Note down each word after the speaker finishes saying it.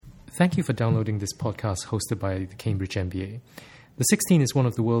Thank you for downloading this podcast hosted by the Cambridge MBA. The 16 is one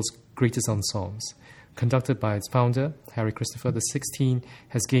of the world's greatest ensembles. Conducted by its founder, Harry Christopher, the 16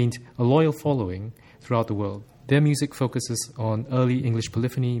 has gained a loyal following throughout the world. Their music focuses on early English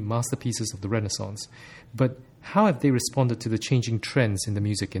polyphony, masterpieces of the Renaissance. But how have they responded to the changing trends in the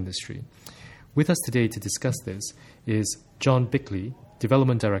music industry? With us today to discuss this is John Bickley,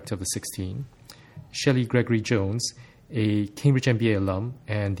 Development Director of the 16, Shelley Gregory-Jones, a Cambridge MBA alum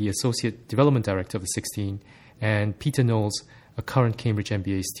and the Associate Development Director of the 16, and Peter Knowles, a current Cambridge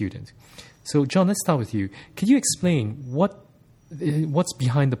MBA student. So, John, let's start with you. Could you explain what's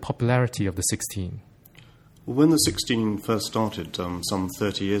behind the popularity of the 16? Well, when the 16 first started some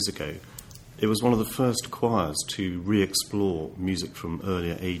 30 years ago, it was one of the first choirs to re-explore music from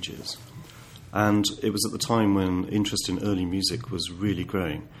earlier ages. And it was at the time when interest in early music was really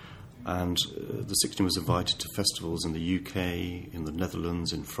growing. And the 16 was invited to festivals in the UK, in the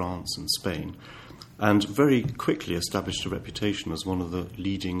Netherlands, in France and Spain, and very quickly established a reputation as one of the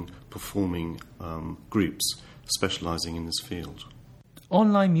leading performing groups specialising in this field.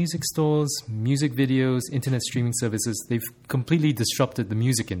 Online music stores, music videos, internet streaming services, they've completely disrupted the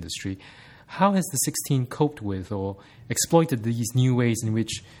music industry. How has the 16 coped with or exploited these new ways in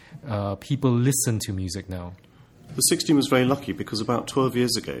which people listen to music now? The 16 was very lucky because about 12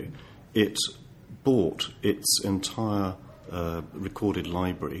 years ago it bought its entire recorded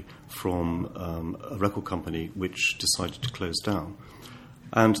library from a record company which decided to close down.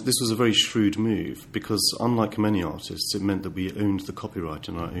 And this was a very shrewd move because, unlike many artists, it meant that we owned the copyright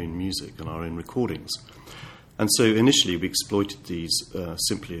in our own music and our own recordings. And so initially we exploited these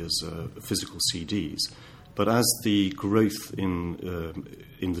simply as physical CDs. But as the growth in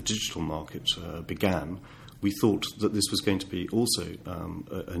the digital market began, we thought that this was going to be also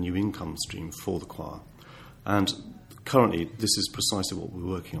a new income stream for the choir. And currently, this is precisely what we're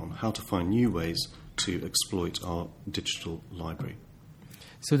working on, how to find new ways to exploit our digital library.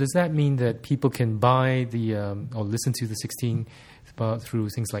 So does that mean that people can buy or listen to the 16 through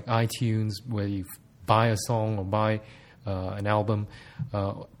things like iTunes, where you buy a song or buy an album,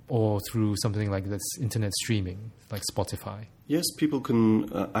 or through something like this internet streaming, like Spotify? Yes, people can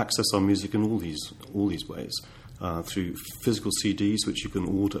access our music in all these ways, through physical CDs, which you can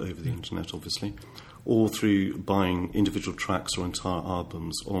order over the internet, obviously, or through buying individual tracks or entire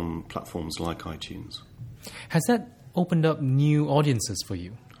albums on platforms like iTunes. Has that opened up new audiences for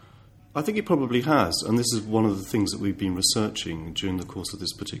you? I think it probably has, and this is one of the things that we've been researching during the course of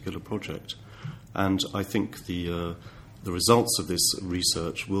this particular project. And I think the results of this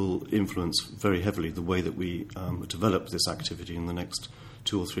research will influence very heavily the way that we develop this activity in the next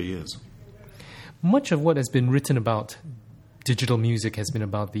 2 or 3 years. Much of what has been written about digital music has been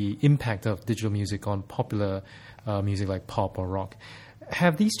about the impact of digital music on popular music like pop or rock.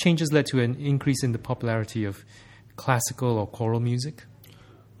 Have these changes led to an increase in the popularity of classical or choral music?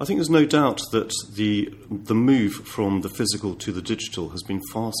 I think there's no doubt that the move from the physical to the digital has been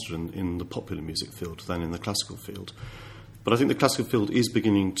faster in the popular music field than in the classical field. But I think the classical field is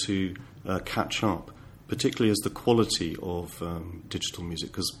beginning to catch up, particularly as the quality of digital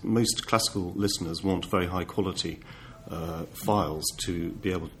music, because most classical listeners want very high quality files to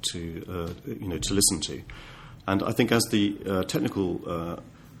be able to to listen to. And I think as the technical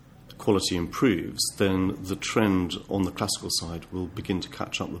quality improves, then the trend on the classical side will begin to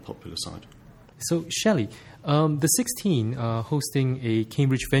catch up the popular side. So, Shelley, the 16 are hosting a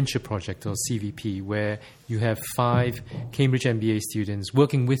Cambridge Venture Project, or CVP, where you have 5 Cambridge MBA students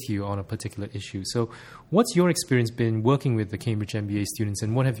working with you on a particular issue. So what's your experience been working with the Cambridge MBA students,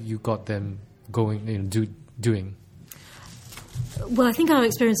 and what have you got them going, doing? Well, I think our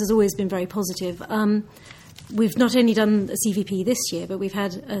experience has always been very positive. We've not only done a CVP this year, but we've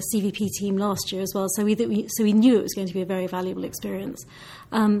had a CVP team last year as well. So we knew it was going to be a very valuable experience.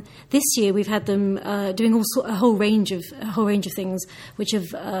 This year we've had them doing a whole range of things, which have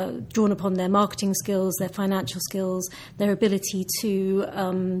drawn upon their marketing skills, their financial skills, their ability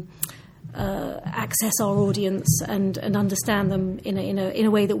to access our audience and understand them in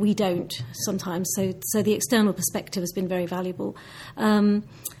a way that we don't sometimes. So the external perspective has been very valuable.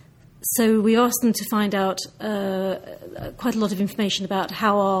 So we asked them to find out quite a lot of information about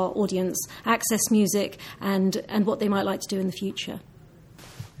how our audience access music and what they might like to do in the future.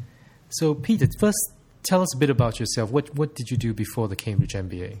 So, Peter, first tell us a bit about yourself. What did you do before the Cambridge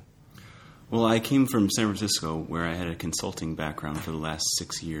MBA? Well, I came from San Francisco, where I had a consulting background for the last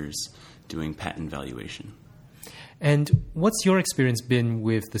 6 years doing patent valuation. And what's your experience been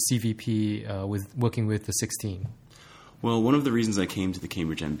with the CVP, with working with the 16? Well, one of the reasons I came to the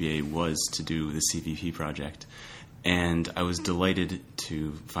Cambridge MBA was to do the CVP project. And I was delighted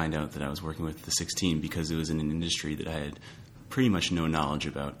to find out that I was working with the 16 because it was in an industry that I had pretty much no knowledge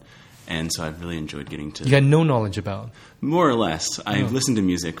about. And so I've really enjoyed getting to... You had no knowledge about? More or less. I listened to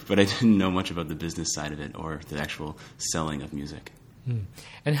music, but I didn't know much about the business side of it or the actual selling of music.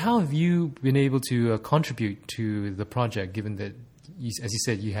 And how have you been able to contribute to the project, given that, as you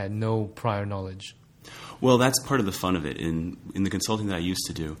said, you had no prior knowledge? Well, that's part of the fun of it. In the consulting that I used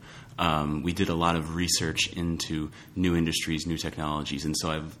to do, we did a lot of research into new industries, new technologies, and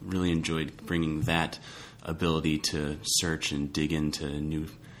so I've really enjoyed bringing that ability to search and dig into new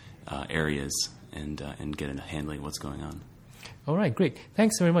areas and get a handling of what's going on. All right, great.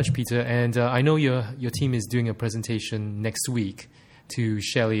 Thanks very much, Peter. And I know your team is doing a presentation next week to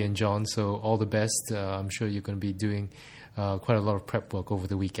Shelley and John, so all the best. I'm sure you're going to be doing quite a lot of prep work over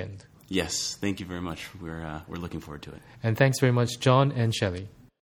the weekend. Yes, thank you very much. We're looking forward to it. And thanks very much, John and Shelley.